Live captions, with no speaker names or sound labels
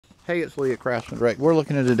Hey, it's Lee at Craftsman Direct. We're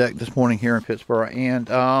looking at a deck this morning here in Pittsburgh, and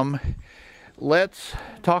let's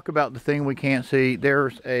talk about the thing we can't see.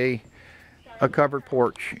 There's a covered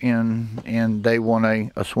porch, and they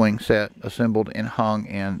want a swing set assembled and hung,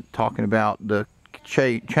 and talking about the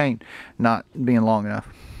chain not being long enough.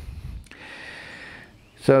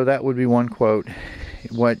 So that would be one quote.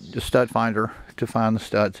 What the stud finder to find the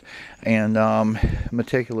studs, and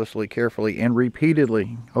meticulously, carefully, and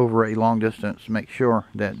repeatedly over a long distance, make sure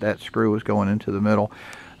that that screw is going into the middle,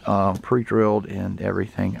 pre-drilled and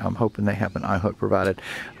everything. I'm hoping they have an eye hook provided.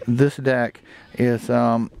 This deck is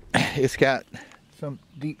it's got some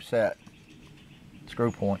deep set screw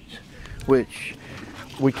points, which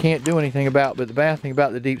we can't do anything about, but the bad thing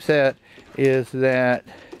about the deep set is that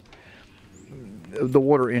the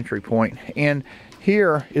water entry point, and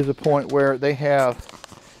here is a point where they have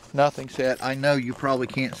nothing set. I know you probably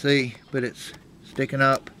can't see, but it's sticking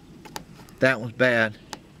up. That one's bad.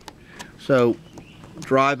 So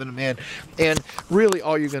driving them in, and really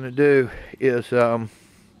all you're going to do is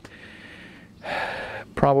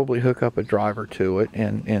probably hook up a driver to it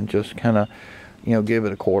and just kind of, you know, give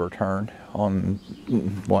it a quarter turn on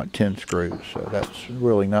what, 10 screws. So that's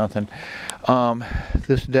really nothing.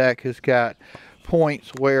 This deck has got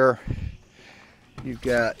points where you've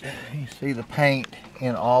got, you see the paint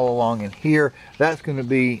and all along in here. That's going to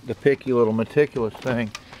be the picky little meticulous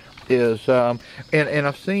thing. Is and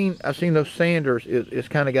I've seen those sanders. It's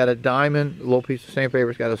kind of got a diamond, a little piece of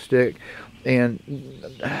sandpaper's got a stick, and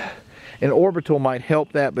an orbital might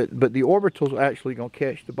help that, but the orbital's actually going to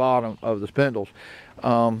catch the bottom of the spindles.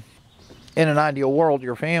 In an ideal world,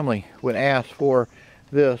 your family would ask for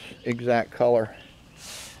this exact color,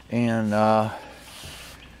 and I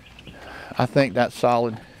think that's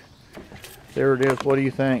solid. There it is. What do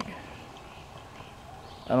you think?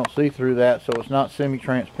 I don't see through that, so it's not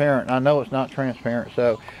semi-transparent. I know it's not transparent,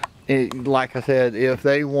 so like I said, if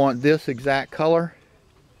they want this exact color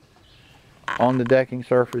on the decking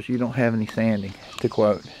surface, you don't have any sanding, to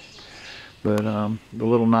quote. But the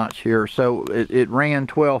little notch here, so it ran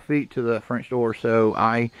 12 feet to the French door, so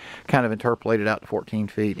I kind of interpolated out to 14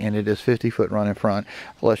 feet, and it is 50-foot run in front.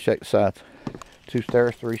 Let's check the sides. 2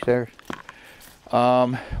 stairs, 3 stairs.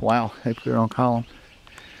 Wow, they put it on column.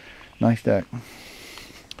 Nice deck.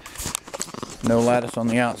 No lattice on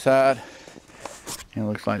the outside. It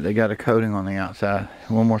looks like they got a coating on the outside.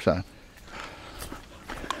 One more side.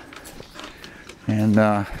 And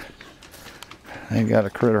they've got a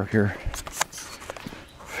critter here.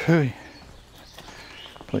 Whew.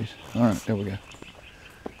 Please. Alright, there we go.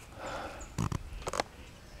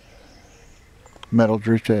 Metal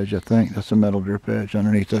drip edge, I think. That's a metal drip edge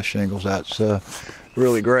underneath those shingles. That's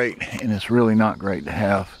really great, and it's really not great to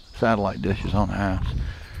have satellite dishes on the house.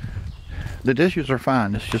 The dishes are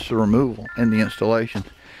fine, it's just the removal and the installation.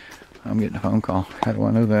 I'm getting a phone call. How do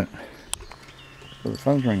I know that? So the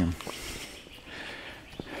phone's ringing.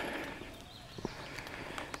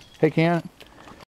 Hey, Ken,